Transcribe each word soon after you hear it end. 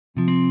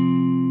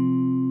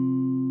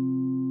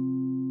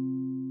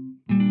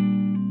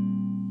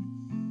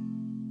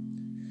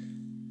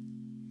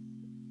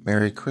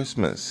Merry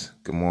Christmas.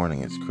 Good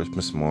morning. It's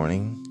Christmas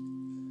morning,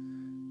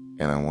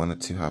 and I wanted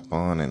to hop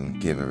on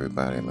and give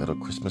everybody a little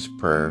Christmas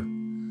prayer.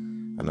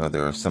 I know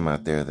there are some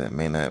out there that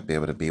may not be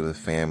able to be with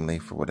family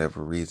for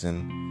whatever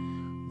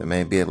reason. They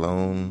may be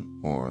alone,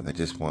 or they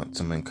just want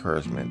some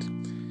encouragement.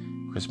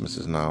 Christmas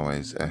isn't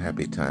always a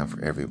happy time for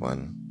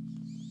everyone.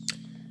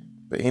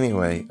 But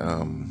anyway,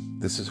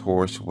 this is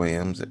Horace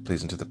Williams at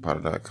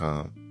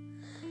PleasingToThePotter.com.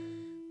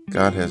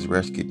 God has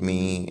rescued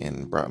me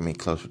and brought me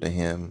closer to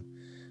Him.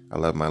 I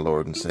love my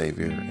Lord and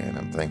Savior, and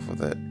I'm thankful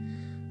that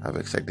I've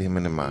accepted Him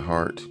into my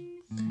heart.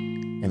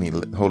 And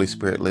the Holy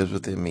Spirit lives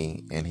within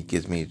me, and He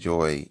gives me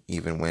joy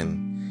even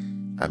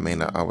when I may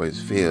not always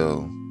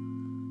feel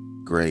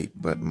great,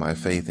 but my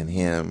faith in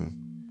Him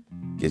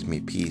gives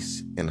me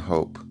peace and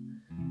hope,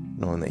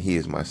 knowing that He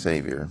is my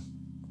Savior.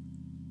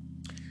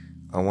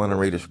 I want to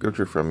read a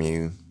scripture from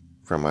you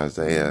from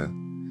Isaiah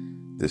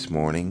this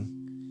morning.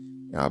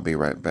 I'll be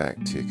right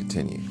back to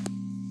continue.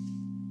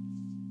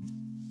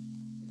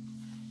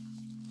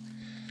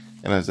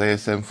 In Isaiah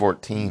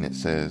 7:14 it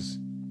says,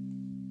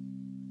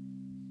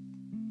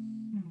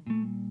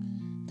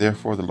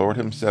 "Therefore the Lord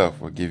Himself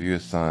will give you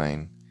a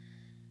sign.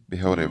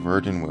 Behold, a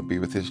virgin will be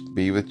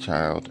with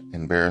child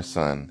and bear a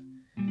son,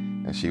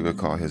 and she will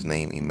call his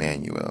name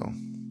Emmanuel."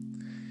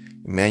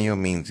 Emmanuel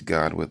means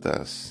God with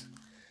us.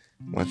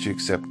 Once you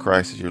accept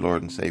Christ as your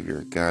Lord and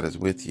Savior, God is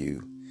with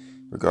you,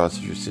 regardless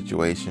of your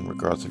situation,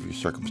 regardless of your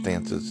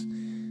circumstances,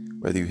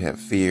 whether you have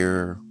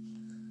fear,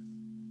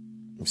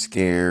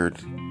 scared,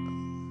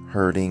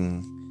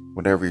 hurting,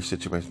 whatever your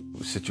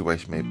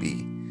situation may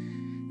be.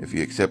 If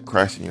you accept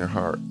Christ in your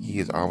heart, He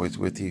is always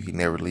with you. He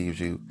never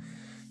leaves you.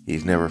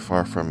 He's never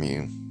far from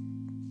you.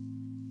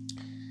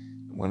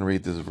 I want to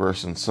read this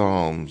verse in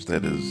Psalms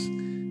that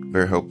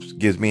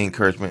gives me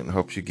encouragement and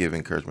hopes you give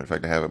encouragement. In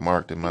fact, I have it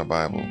marked in my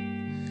Bible.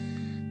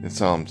 In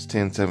Psalms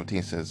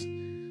 10:17 says,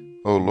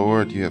 "O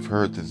Lord, you have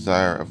heard the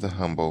desire of the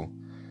humble.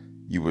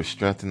 You will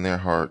strengthen their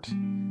heart.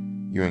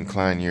 You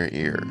incline your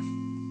ear."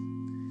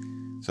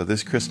 So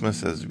this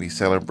Christmas, as we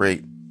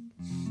celebrate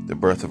the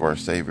birth of our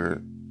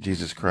Savior,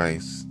 Jesus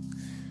Christ,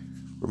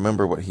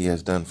 remember what He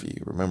has done for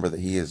you. Remember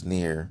that He is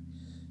near.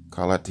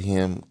 Call out to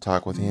Him,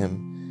 talk with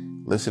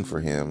Him, listen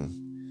for Him.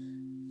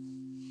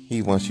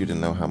 He wants you to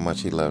know how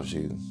much He loves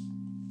you.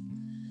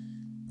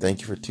 Thank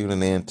you for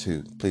tuning in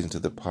to Pleasing to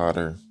the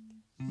Potter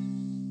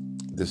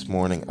this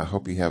morning. I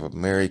hope you have a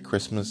Merry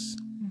Christmas,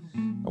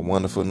 a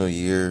wonderful New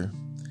Year.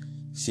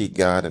 Seek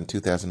God in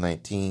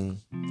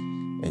 2019,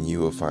 and you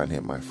will find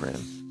Him, my friend.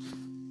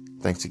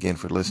 Thanks again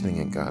for listening,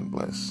 and God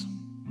bless.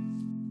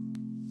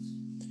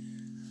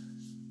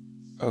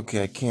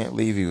 Okay, I can't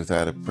leave you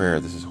without a prayer.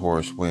 This is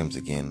Horace Williams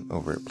again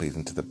over at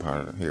Pleasing to the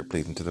Potter, here at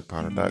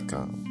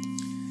PleasingToThePotter.com.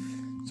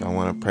 So I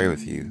want to pray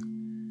with you.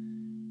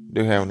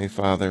 Dear Heavenly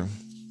Father,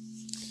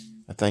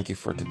 I thank you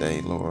for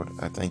today, Lord.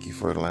 I thank you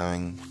for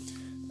allowing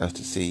us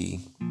to see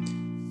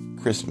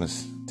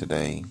Christmas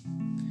today,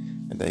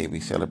 the day we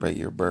celebrate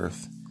your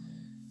birth.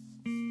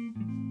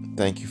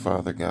 Thank you,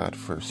 Father God,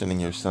 for sending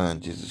your Son,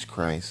 Jesus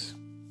Christ,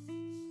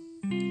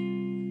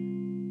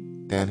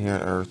 down here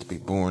on earth to be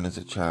born as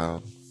a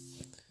child.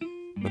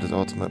 But His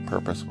ultimate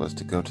purpose was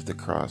to go to the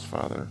cross,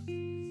 Father.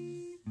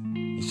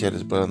 He shed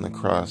His blood on the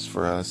cross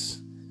for us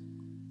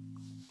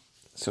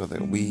so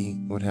that we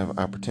would have an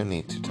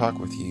opportunity to talk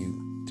with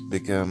you,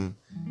 to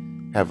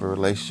have a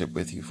relationship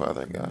with you,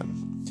 Father God,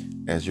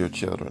 as your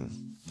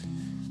children.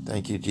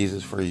 Thank you,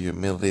 Jesus, for your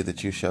humility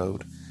that you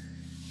showed.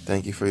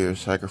 Thank you for your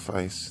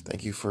sacrifice.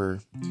 Thank you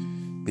for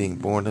being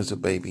born as a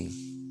baby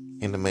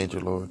in the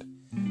manger, Lord,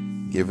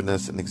 giving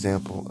us an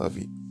example of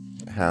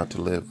how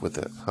to live with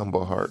a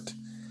humble heart,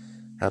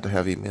 how to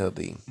have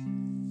humility.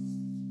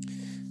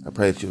 I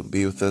pray that you'll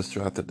be with us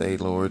throughout the day,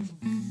 Lord,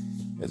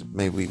 as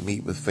may we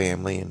meet with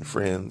family and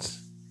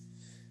friends.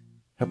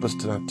 Help us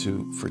not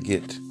to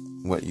forget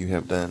what you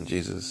have done,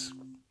 Jesus,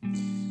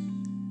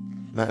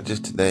 not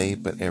just today,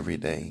 but every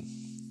day.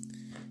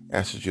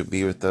 Ask that you'll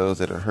be with those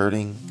that are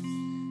hurting,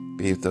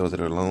 be with those that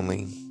are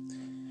lonely,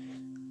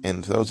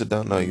 and those that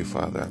don't know you,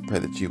 Father. I pray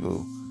that you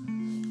will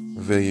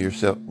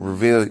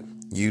reveal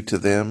you to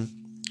them,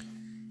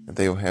 and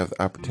they will have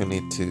the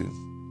opportunity to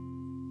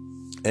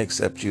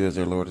accept you as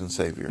their Lord and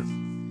Savior.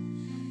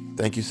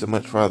 Thank you so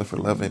much, Father, for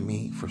loving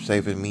me, for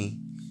saving me.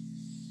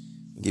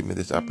 Give me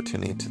this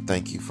opportunity to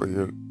thank you for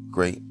your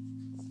great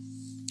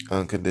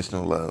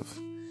unconditional love.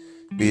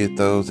 Be it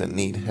those that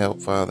need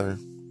help, Father.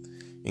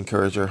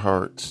 Encourage our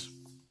hearts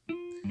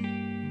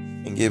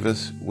and give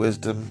us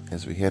wisdom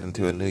as we head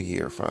into a new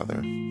year,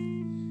 Father.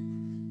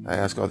 I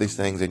ask all these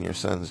things in your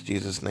Son's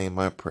Jesus' name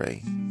I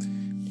pray.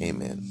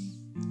 Amen.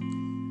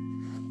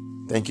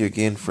 Thank you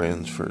again,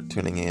 friends, for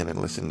tuning in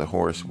and listening to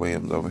Horace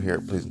Williams over here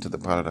at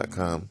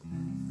PleasingToThePotter.com.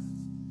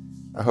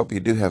 I hope you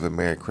do have a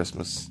Merry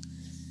Christmas.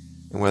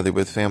 And whether you're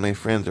with family and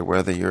friends or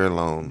whether you're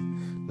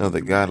alone, know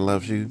that God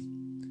loves you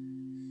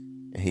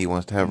and He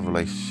wants to have a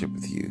relationship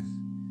with you.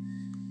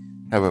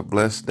 Have a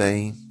blessed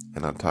day,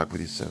 and I'll talk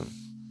with you soon.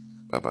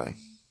 Bye-bye.